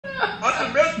On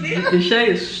some real shit. Deshae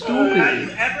is stupid. Have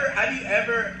you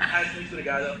ever had sex with a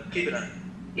guy though? Keep it on.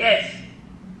 Yes.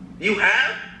 You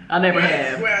have? I never I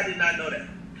have. swear I did not know that.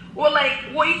 Well, like,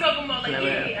 what are you talking about? Like, Never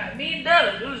yeah, me and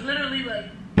Della. It was literally like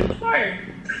fire.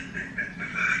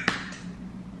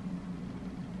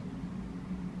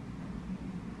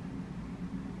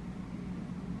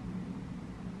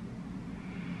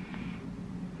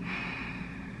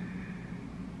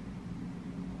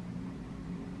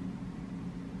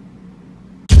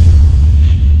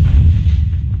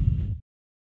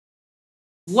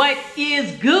 What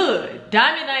is good?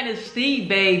 Diamond Dynasty,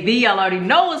 baby. Y'all already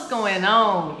know what's going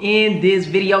on in this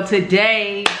video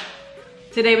today.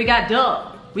 Today we got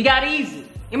Dub, we got Ezee,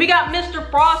 and we got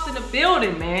Mr. Frost in the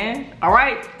building, man. All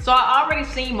right, so I already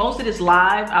seen most of this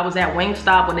live. I was at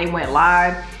Wingstop when they went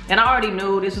live, and I already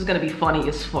knew this was gonna be funny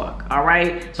as fuck, all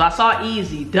right? So I saw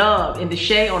Ezee, Dub, and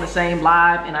Deshae on the same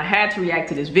live, and I had to react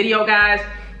to this video, guys.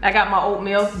 I got my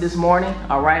oatmeal this morning,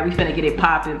 all right? We finna get it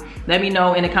popping. Let me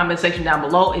know in the comment section down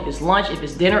below if it's lunch, if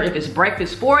it's dinner, if it's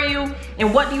breakfast for you,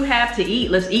 and what do you have to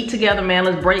eat? Let's eat together, man.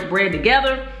 Let's break bread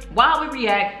together while we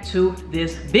react to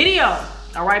this video,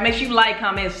 all right? Make sure you like,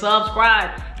 comment,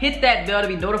 subscribe. Hit that bell to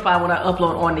be notified when I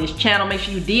upload on this channel. Make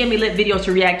sure you DM me lit videos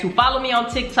to react to. Follow me on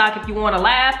TikTok if you wanna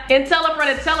laugh. And tell a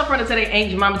friend that today ain't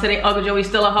your mama, today Uncle Joey's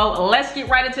still a hoe. Let's get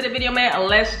right into the video, man.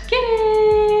 Let's get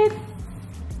it.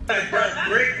 Bro,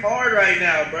 Brick hard right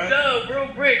now, bro. No,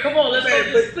 bro, Brick, come on, let's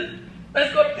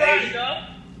go to Pride, y'all.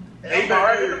 Hey,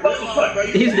 what the fuck, bro?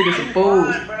 These niggas some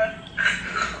fools.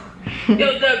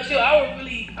 Yo, Doug, chill. I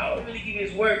would really give you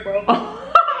this work, bro. I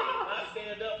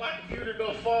stand up, my computer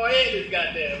go fall in this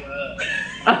goddamn.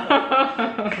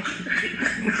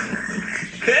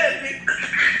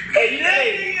 Hey,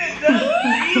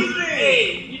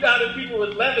 you know how the people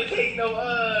was levitating no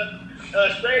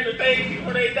Stranger Things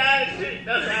before they died and shit?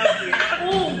 That's how I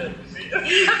feel. Ooh,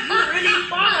 you really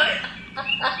fine.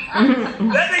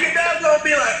 That nigga down gonna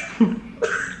be like.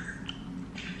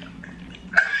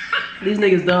 These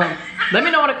niggas dumb. Let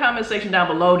me know in the comment section down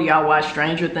below, do y'all watch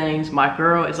Stranger Things? My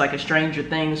girl is like a Stranger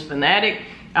Things fanatic.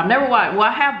 I've never watched, well,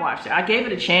 I have watched it. I gave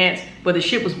it a chance, but the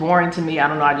shit was boring to me. I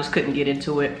don't know, I just couldn't get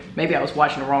into it. Maybe I was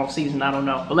watching the wrong season, I don't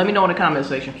know. But let me know in the comment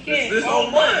section. This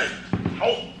whole month.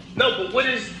 Oh, no, but what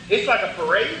is, it's like a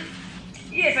parade?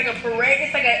 Yeah, it's like a parade.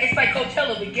 It's like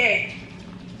Coachella, but gay.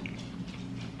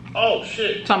 Oh,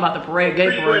 shit. Talking about the parade,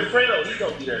 gay parade. Fredo, he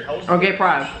gonna be there hosting. Or gay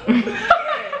pride. Yeah,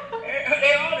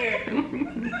 they all there.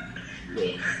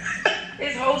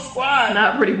 His whole squad.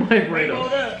 Not Pretty Boy Fredo.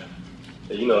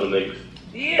 Hey, you know the niggas.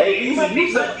 Yeah.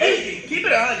 Hey, keep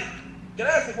it 100. Can I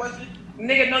ask a question?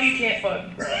 Nigga, no, you can't fuck.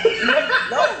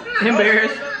 No.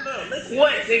 Embarrassed. No. Listen.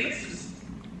 What, nigga?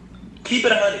 Keep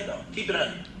it 100 though. Keep it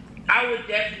 100. I would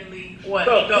definitely what?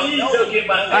 Bro, Don't get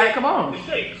my. All right, come on.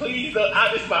 Please,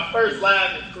 this is my first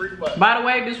live in 3 months. By the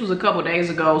way, this was a couple days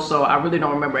ago, so I really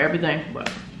don't remember everything,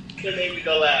 but. Can make me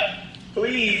go live.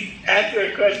 Please answer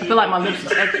a question. I feel like my lips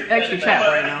is extra chapped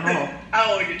right now. Hold on. I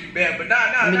don't want to get you banned, but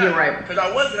nah. Let me get right. Because I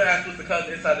was gonna ask what's the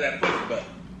cousin inside of that pussy, but.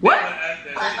 What?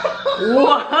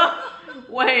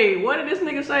 What? Wait, what did this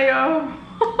nigga say, y'all?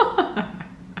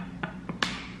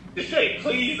 Deshae,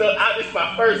 please, this is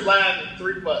my first live in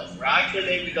 3 months, bro. I can't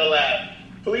make me go live.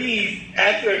 Please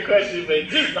answer a question, but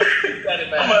just don't keep that in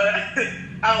mind.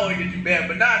 I don't want to get you banned,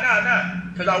 but nah.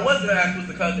 Because I was gonna ask what's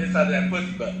the cousin inside of that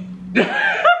pussy, but.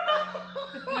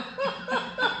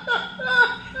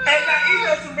 Hey, now, you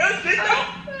know some real shit though?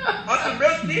 On some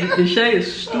real shit? Deshae is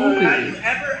stupid.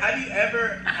 Have you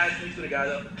ever had sex with a guy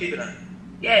though? Keep it on.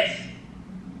 Yes.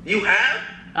 You have?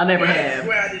 I never I have.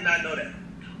 swear I did not know that.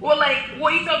 Well, like,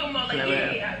 what are you talking about? Like, Never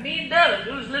yeah, me and Della.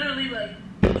 It was literally like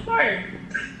fire.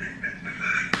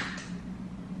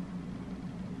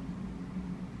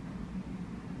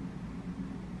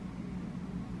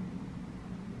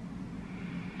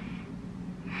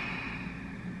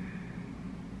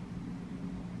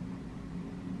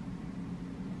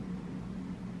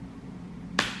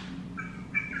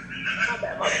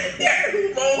 Who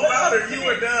moaned louder, you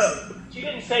or Dub? She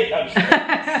didn't say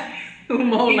that. Who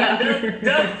moaned louder?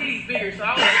 Dub's feet's bigger, so I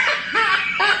was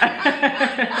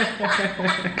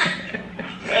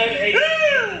hey,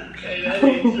 that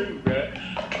ain't true, bro.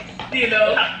 You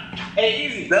know, hey,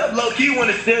 Ezee. Dub low-key want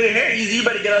to steal your hair. You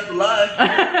better get us alive.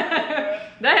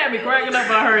 That had me cracking up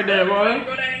when I heard that, boy. I've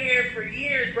grown that hair for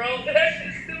years, bro. That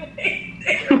shit still ain't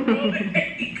there, bro.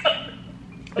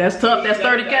 That's tough. That's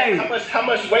 30K. How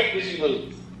much weight did she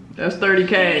lose? That's 30K.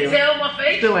 Can you tell my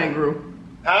face? Still ain't grew.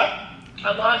 Huh?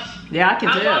 I lost. Yeah, I can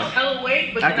tell. I lost hella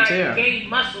weight, but then I gained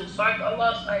muscle, so I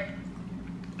lost like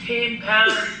 10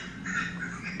 pounds.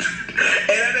 And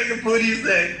that nigga Pooty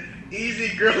said,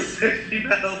 Easy girl said she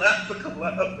not allowed to come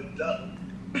out with Dub.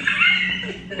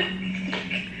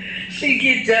 She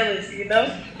get jealous, you know?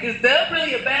 Cause Dub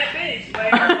really a bad bitch.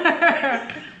 Like,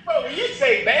 bro, when you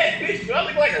say bad bitch, do I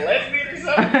look like a lesbian or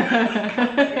something?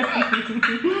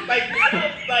 Like, y'all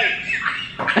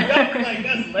look like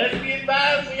that's lesbian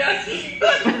vibes when y'all see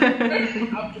me.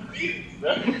 I'm confused,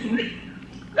 bro.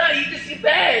 Nah, you just get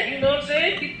bad, you know what I'm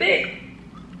saying? You thick.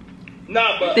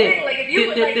 Nah, but like if you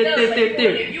was like Dub,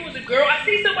 if you was a girl, I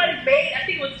see somebody made, I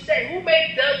think it was Deshae, who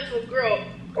made Dub to a girl?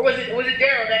 Or was it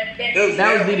Daryl that was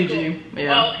DDG.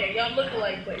 Yeah. Oh, okay, y'all look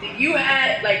alike. But if you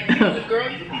had like if you was a girl,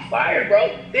 you could be fired, bro.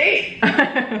 Thick.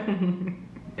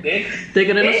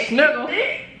 Thicker than a snuggle.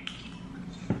 Thick.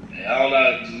 I don't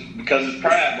know, because it's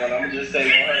pride, but I'm just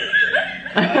saying on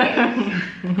her.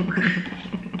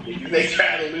 If they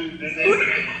try to lose this,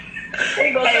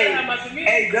 Ain't gonna say how much of me.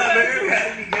 Hey, Dub,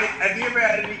 have you ever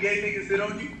had any gay niggas sit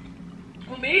on you?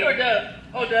 Who, me or Dub?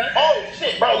 Oh, Dub. Oh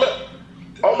shit, bro! Look,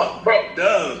 oh my, bro,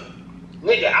 Dub.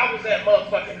 nigga, I was at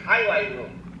motherfucking highlight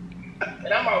room,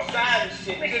 and I'm outside and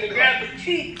shit. Nigga grab the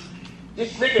cheek.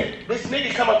 This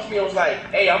nigga come up to me and was like,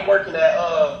 "Hey, I'm working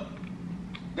at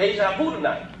Deja Vu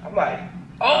tonight." I'm like,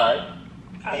 Oh, alright.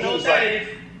 I And know he was what that like, is.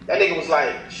 that nigga was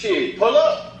like, "Shit, pull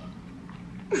up."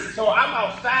 So I'm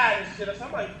outside and shit. So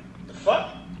I'm like, "The fuck?"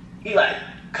 He like,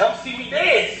 "Come see me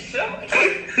dance." Shit, I'm like,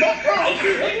 "Fuck wrong with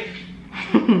you, nigga?"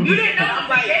 You didn't know I'm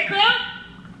like gay club?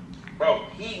 Bro,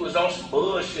 he was on some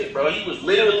bullshit, bro. He was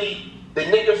literally the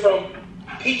nigga from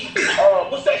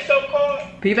what's that show called?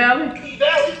 P-Valley?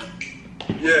 P-Valley?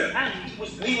 Yeah.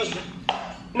 He was,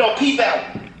 no,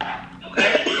 P-Valley.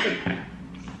 Okay.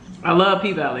 I love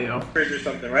P-Valley, yo. Or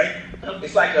something, right?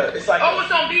 It's like Oh,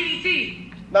 it's on BET.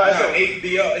 no, it's No, on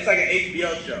HBO. It's like an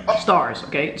HBO show. Stars,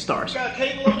 okay? Stars. got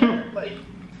cable up there, like,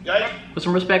 right? Put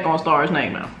some respect on Stars'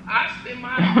 name now. I spend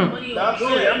my money Nah, on I'm shit.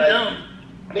 saying, I'm like, dumb.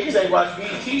 Niggas ain't watched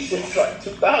BET since like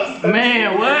 2000.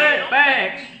 Man, what?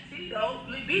 Facts. BET though.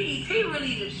 BET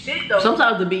really the shit though.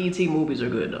 Sometimes the BET movies are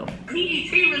good, though.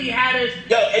 BET really had us.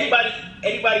 Yo,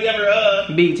 anybody ever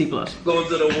BET Plus. Going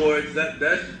to the awards, that's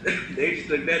they just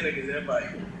took that nigga's invite.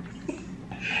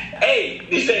 hey,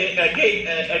 you say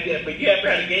but you ever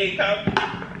had a gay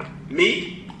encounter?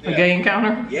 Me? A gay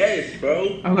encounter? Yes,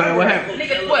 bro. Okay, what happened?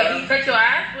 Nigga, what? He cut your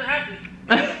ass? What happened?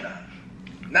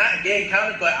 Not a gay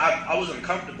encounter, but I was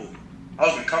uncomfortable. I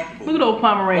was uncomfortable. Look at those Bro,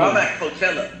 I'm Pomeranians. at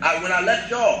Coachella. When I left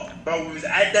y'all, bro, we was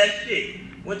at that shit.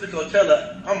 Went to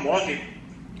Coachella. I'm walking.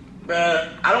 Bruh,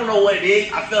 I don't know what it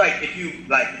is. I feel like if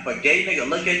a gay nigga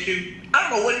look at you, I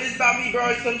don't know what it is about me, bro,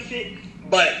 or some shit.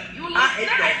 But You a little I hate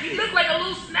that snack. shit. You look like a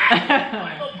little snack. Like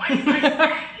a little bite-sized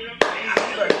snack. You know what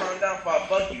I'm You better calm down before I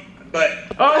fuck you. But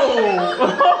Oh!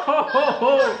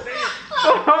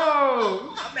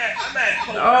 I'm at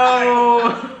Coachella. Oh!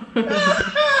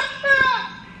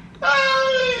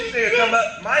 This nigga come up.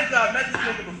 Mind you, I met this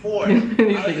nigga before. These I was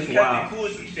niggas just wild. kept it cool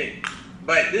with some shit.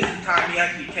 But this time he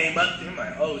actually came up to me. I'm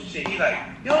like, oh shit. He's like,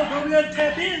 yo, bro, we gotta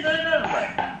tap in. Da, da, da. I'm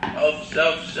like, oh, for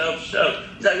sure.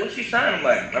 He's like, what's your sign? I'm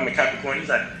like, I'm a Capricorn. He's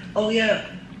like, oh yeah.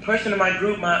 Person in my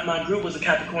group, my group was a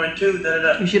Capricorn too. Da,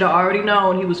 da, da. You should have already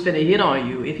known he was finna hit on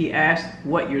you if he asked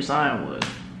what your sign was.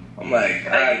 I'm like,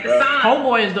 alright, bro.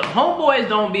 Homeboys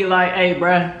don't be like, hey,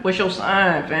 bruh, what's your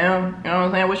sign, fam? You know what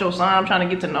I'm saying? What's your sign? I'm trying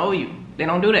to get to know you. They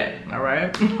don't do that, all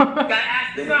right? Gotta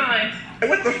ask the signs. Hey,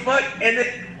 what the fuck? And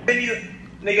then you,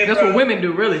 nigga, That's bro, what women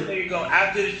do, really. Nigga go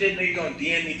after the shit. Nigga gonna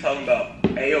DM me talking about,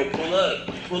 hey yo, pull up.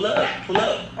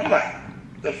 I'm like,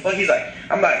 the fuck? He's like,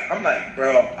 I'm like,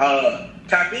 bro,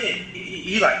 tap in.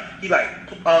 He like, we got.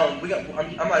 I'm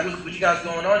like, what you guys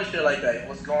going on and shit like that?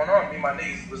 What's going on? Me and my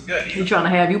niggas, what's good? He trying to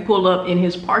have you pull up in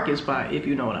his parking spot, if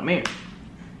you know what I mean.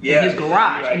 Yeah, in his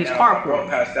garage, in his carport. Bro,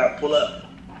 passed out. Pull up.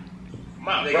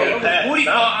 My Nigga, bro, It was booty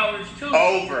call hours too.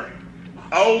 Over.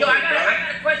 Yo, I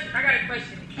got a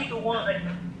question. Keep it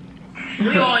one.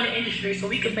 We all in the industry, so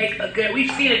we can make a good.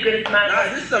 We've seen a good amount. Nah,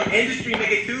 this is some industry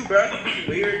nigga too, bro. This is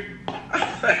weird.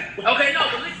 Okay, no,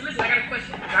 but listen. I got a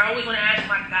question. I always want to ask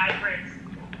my guy friends.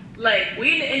 Like,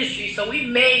 we in the industry, so we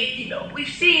made, we've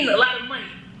seen a lot of money.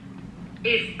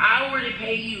 If I were to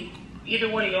pay you, either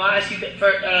one of you, I'll ask you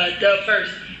Dub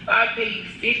first. If I pay you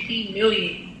 $50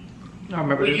 million, I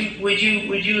remember this. would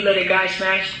you let a guy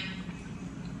smash?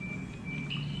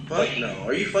 Fuck no.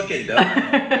 Are you fucking dumb?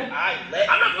 I'm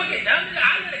not fucking dumb.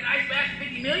 I let a guy smash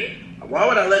 $50 million. Why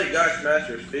would I let a guy smash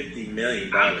for $50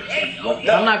 million?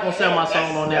 I'm not gonna sell my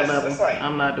soul on that level.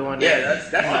 I'm not doing that. Yeah,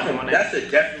 that's a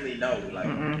definitely no. Like,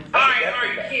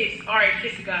 Alright,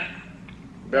 kiss a guy.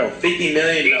 bro, $50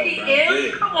 million. 50 no, bro. M?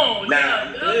 Good. Come on, Nah, yeah.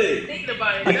 I'm good. Thinking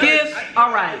about it. A kiss,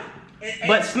 alright. And-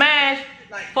 But smash,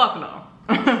 like, fuck no.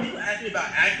 People ask me about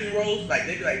acting roles, like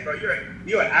they be like, bro,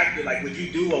 you're an actor. Like, would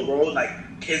you do a role like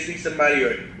kissing somebody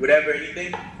or whatever,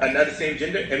 anything, another same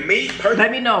gender? And me personally,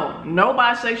 let me know. No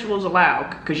bisexuals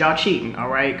allowed, cause y'all cheating, all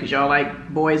right? Cause y'all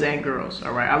like boys and girls,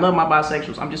 all right? I love my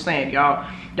bisexuals. I'm just saying, y'all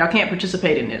can't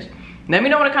participate in this. Let me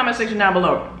know in the comment section down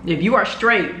below. If you are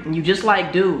straight and you just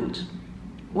like dudes,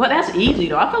 well, that's easy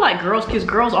though. I feel like girls kiss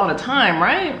girls all the time,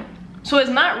 right? So it's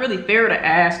not really fair to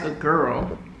ask a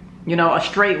girl, you know, a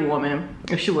straight woman,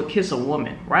 if she would kiss a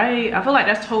woman, right? I feel like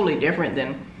that's totally different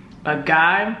than a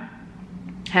guy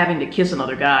having to kiss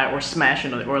another guy or smash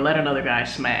another, or let another guy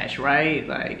smash, right?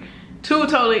 Like, two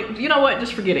totally, you know what?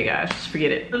 Just forget it, guys. Just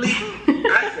forget it.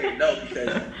 I say no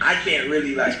because I can't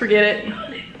really like just forget it.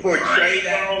 Portray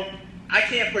that. I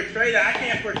can't portray that. I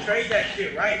can't portray that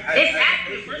shit right. It's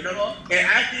acting, first of all. And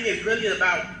acting is really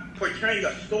about portraying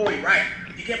a story right.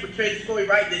 If you can't portray the story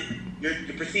right, then you're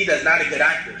perceived as not a good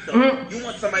actor. So you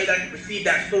want somebody that can perceive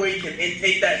that story, can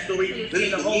intake that story, really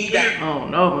believe that. Oh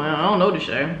no, man. I don't know,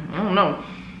 Deshae. I don't know.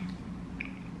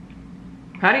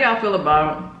 How do y'all feel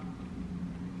about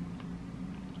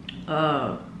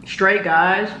straight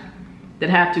guys that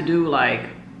have to do like,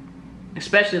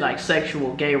 especially like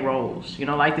sexual gay roles? You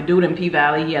know, like the dude in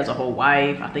P-Valley, he has a whole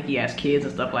wife. I think he has kids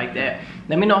and stuff like that.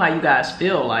 Let me know how you guys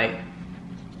feel. Like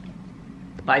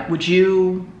would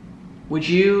you,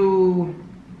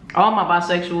 all my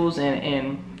bisexuals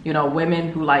and you know, women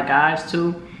who like guys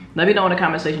too, let me know in the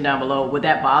comment section down below. Would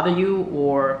that bother you,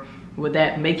 or would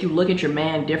that make you look at your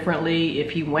man differently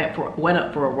if he went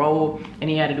up for a role and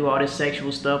he had to do all this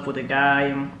sexual stuff with a guy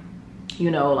and, you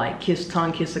know, like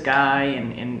tongue kiss a guy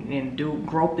and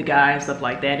grope the guy and stuff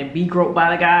like that and be groped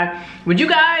by the guy? Would you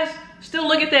guys still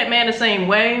look at that man the same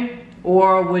way,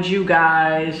 or would you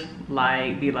guys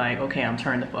like be like, okay, I'm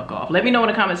turning the fuck off? Let me know in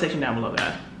the comment section down below,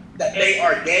 guys. That they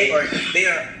are gay or they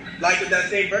are like that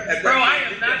same birth. Bro, I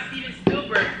am not Steven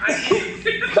Spielberg.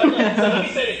 So let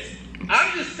me say this.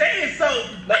 I'm just saying, so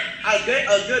like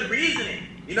a good reasoning.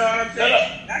 You know what I'm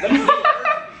saying? Let me say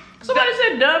this. Somebody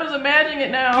said Dubs, imagining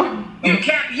it now.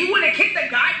 You wouldn't kick the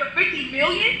guy for 50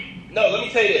 million? No, let me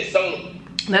tell you this. So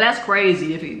Now that's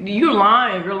crazy. If you're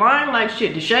lying, you're lying like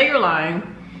shit. Deshae, you're lying.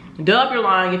 Dub, you're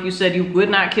lying if you said you would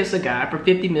not kiss a guy for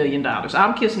 $50 million.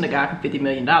 I'm kissing a guy for $50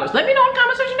 million. Let me know in the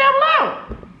comment section down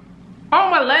below. All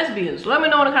my lesbians, let me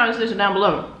know in the comment section down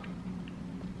below.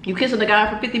 You kissing the guy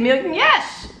for $50 million?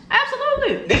 Yes,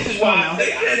 absolutely. this is why I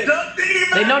say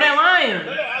They know they're lying.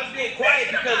 No, I was being quiet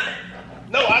because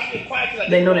I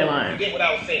They know they're lying. Forget what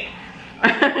I was saying.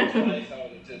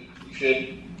 You shouldn't.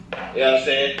 You know what I'm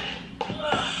saying?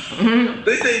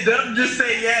 They say don't just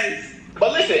say yes.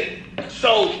 But listen,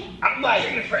 so I'm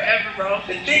like, Forever, bro.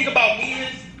 the thing about me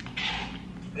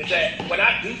is that when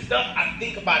I do stuff, I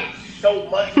think about it so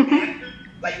much after,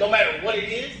 like no matter what it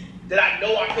is, that I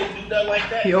know I couldn't do nothing like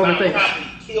that. You so overthink. I'll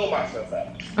probably kill myself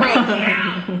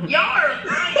after. Y'all are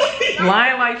lying.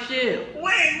 Lying like shit.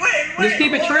 Wait. Just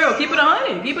keep it hold real. on. Keep it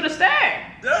 100. Keep it a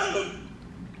stack. Dude,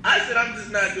 I said I'm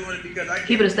just not doing it because I can't.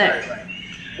 Keep it a stack. Like,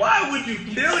 why would you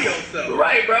kill yourself?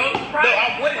 Right, bro. No,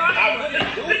 I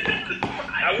wouldn't do it.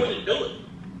 I wouldn't do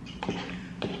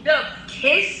it. The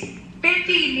kiss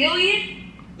 50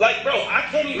 million? Like, bro, I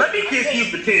can't even. Let me kiss you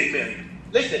for 10 million.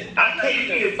 Listen, I can't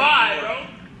even. Five, bro.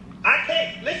 I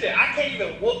can't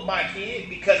even whoop my kid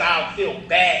because I'll feel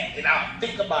bad and I'll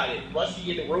think about it. Once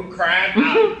he in the room crying,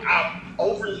 I'll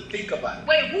overly think about it.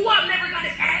 Wait, who I've never got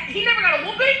his ass? He never got a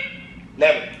whooping?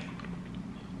 Never.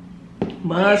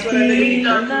 Must be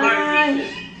the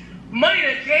night. Money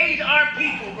to change our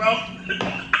people, bro.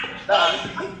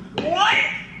 What?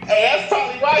 Hey, that's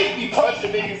probably why he be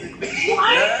punching niggas in the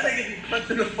What? That nigga be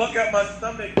punching the fuck out my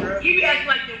stomach, bro. You be acting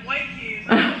like the white kids.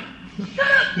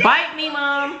 Shut up. Bite me,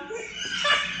 mom.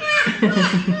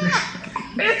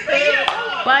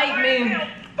 Bite me.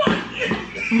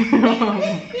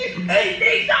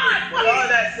 Hey, with all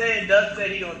that said, Doug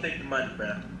said he gonna take the money,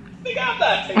 bro. Nigga, I'm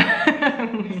not taking that.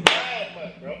 Bad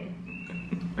money, bro.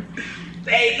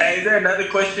 Hey, is there another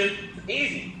question?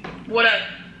 Easy. What up?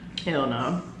 Hell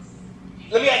no.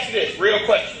 Let me ask you this, real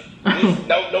question. This,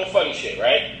 no funny shit,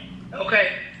 right?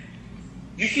 Okay.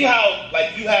 You see how,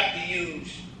 like, you have to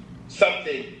use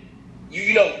something,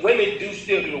 you know, women do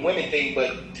still do the women thing,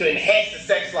 but to enhance the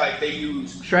sex life, they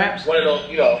use Straps? one of those,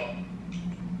 you know,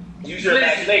 use your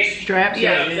imagination. Straps? You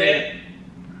know Yeah, what I'm yeah. saying?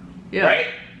 Yeah. Right?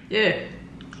 Yeah.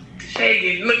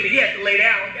 Shaggy, look at it. He has to lay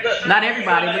down. Look, Not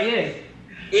everybody, but yeah.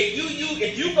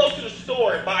 If you go to the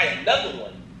store and buy another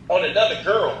one on another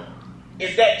girl,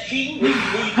 is that cheating when you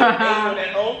leave your main one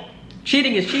at home?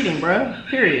 Cheating is cheating, bro.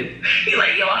 Period. He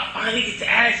like, yo, I finally get to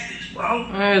ask this,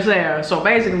 bro. So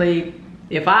basically,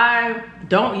 if I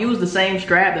don't use the same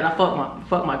strap that I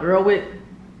fuck my girl with.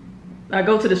 I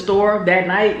go to the store that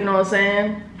night, you know what I'm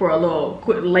saying, for a little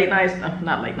quick late night,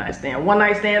 not late night stand, one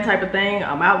night stand type of thing.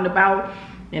 I'm out and about,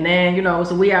 and then, you know, it's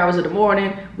the wee hours of the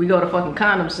morning. We go to fucking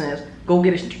Condom Sense, go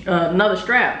get another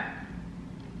strap.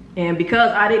 And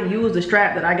because I didn't use the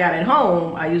strap that I got at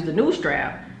home, I used the new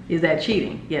strap. Is that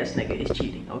cheating? Yes, nigga, it's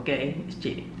cheating, okay? It's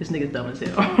cheating. This nigga's dumb as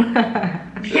hell.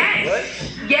 Yes!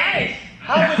 What? Yes!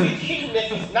 How is it cheating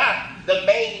if it's not the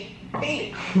main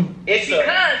penis? It's Because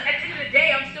at the end of the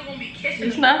day, I'm still gonna be kissing.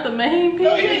 It's not the main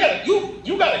No, penis.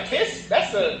 you gotta kiss.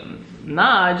 That's a...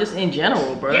 Nah, just in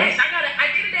general, bro. Yes, at the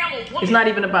end of the day, I'm a woman. It's not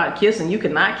even about kissing. You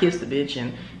cannot kiss the bitch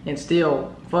and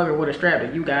still fuck her with a strap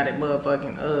that you got it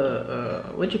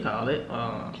motherfucking what you call it?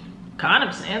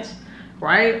 Condom Sense,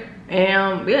 right?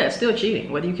 And yeah, it's still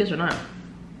cheating, whether you kiss or not.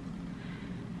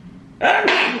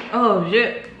 Oh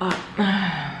shit.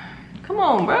 Come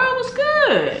on, bro, what's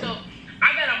good? So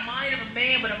I got a mind of a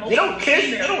man, but I'm You don't kiss.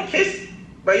 You don't kiss.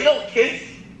 But you don't kiss.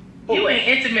 You ain't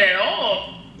intimate at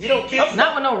all. You don't kiss.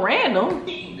 Not with no random.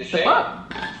 The The shit.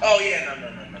 fuck? Oh yeah,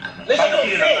 no. Listen, I'm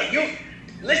cheating, I'm not cheating.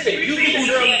 Listen, you meet a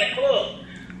girl at a club.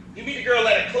 You meet a girl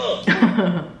at a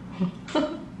club.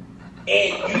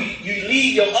 And you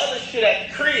leave your other shit at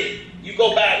the crib. You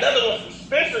go buy another one from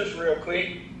Spencer's real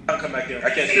quick. I'll come back in. I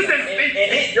can't see that. And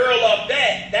hit girl off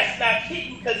that. That's not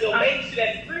cheating because your main shit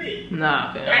at the crib.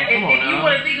 Nah, fam. If Come on you now.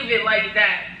 want to think of it like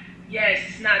that, yes,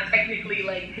 it's not technically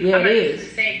like Yeah, I'm it not is.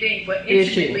 the same thing, but It is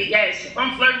intimately, yes. If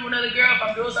I'm flirting with another girl, if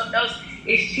I'm doing something else,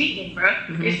 it's cheating, bro.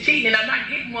 Mm-hmm. It's cheating, and I'm not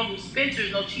getting one from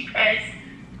Spencer's, no cheap ass,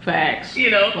 Facts. you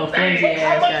know. Well, thing. flimsy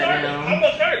How ass much hurt? How goddamn.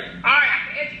 much hurt? All right, I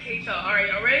can educate y'all. All right,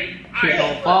 y'all ready? All Shit right,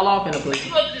 gonna fall off in a you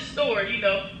place. go to the store, you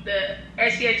know, the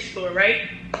SEX store, right?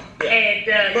 And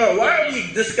Bro, why are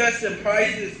we discussing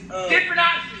prices? different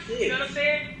options? shit. You know what I'm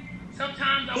saying?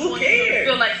 Sometimes I Who want to cares?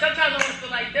 feel like. Sometimes I want to feel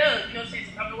like Doug. You know what I'm saying?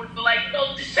 Sometimes I want to feel like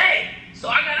Deshae. So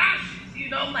I got options. You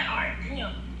know, I'm like, all right,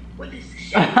 damn, what is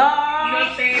Deshae? You know what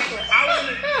I'm saying? So I want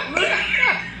to look.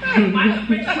 I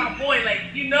picture my boy, like,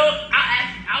 you know,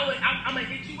 I'm gonna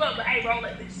hit you up, but hey, bro,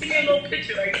 like, send me a little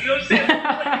picture, like, you know what I'm saying?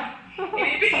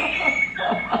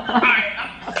 Alright,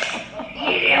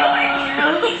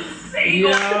 yeah, like, say Yo,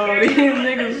 these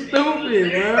niggas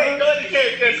stupid, bro. Hey, go ahead and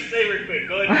carry Chris. Stay real quick.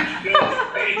 Go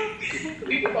ahead.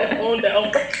 we put my phone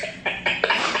down.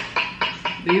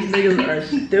 These niggas are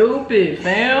stupid,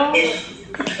 fam.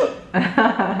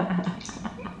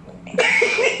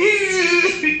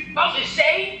 I'm just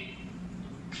saying,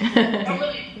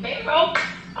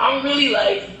 I'm really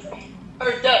like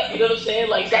hurt up, you know what I'm saying?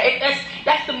 Like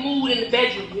that's the mood in the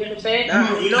bedroom, you know what I'm saying?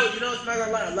 Nah, you know, it's not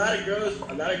gonna lie. A lot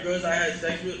of girls I had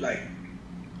sex with, like,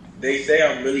 they say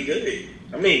I'm really good.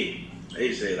 I mean,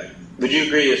 they say like, would you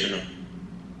agree, yes or no?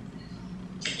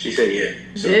 She said yeah.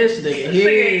 So, This nigga This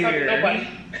nigga ain't talking to here. nobody.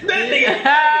 That nigga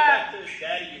talk to his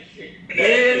daddy and shit.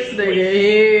 This nigga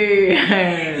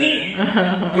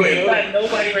here. Like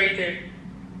nobody right there.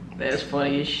 That's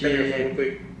funny as Let me real shit.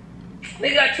 quick.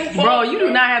 They got two phones. Bro, you do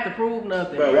not have to prove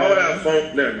nothing. Bro, why would I have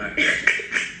phone? Never mind.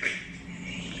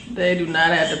 They do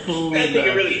not have to prove That nigga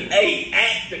nothing. really, hey,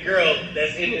 ask the girl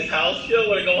that's in his house. She don't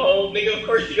want to go home, nigga. Of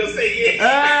course she gonna say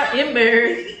yes.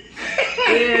 Embarrassed.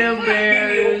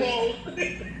 Embarrassed.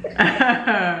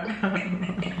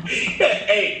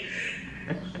 Hey,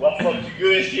 what fuck you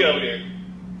good? She over there.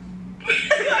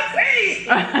 Hey,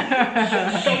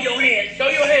 Show your hands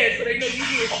so they know you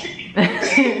hear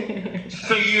shit.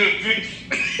 so you a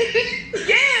bitch?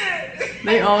 Yeah!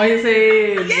 They on his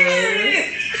head,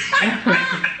 bro.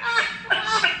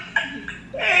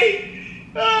 Hey,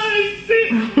 oh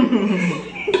shit.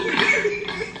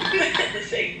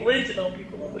 This ain't flinching on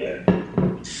people over there.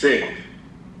 Sick.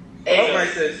 Somebody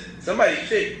says somebody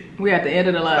shit. We at the end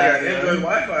of the Like line. I Android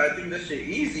Wi-Fi. I think that shit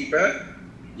easy, bro.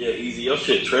 Yeah, easy. Your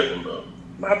shit tripping, bro.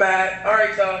 My bad.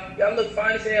 Alright, y'all look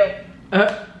fine as hell.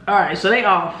 Alright, so they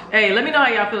off. Hey, let me know how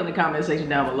y'all feel in the comment section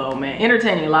down below, man.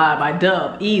 Entertaining Live by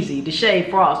Dub, Ezee, Deshae,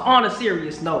 Frost. On a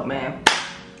serious note, man.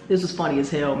 This was funny as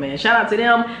hell, man. Shout out to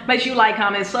them. Make sure you like,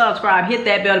 comment, subscribe, hit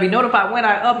that bell to be notified when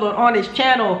I upload on this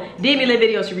channel. DM me little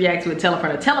videos to react to it. Tell a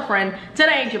friend. Tell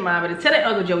that ain't your mom, but tell that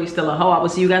other Joey still a hoe. I will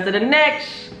see you guys in the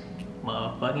next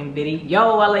motherfucking video.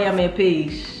 Yo, I lay in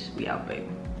peace. We out, baby.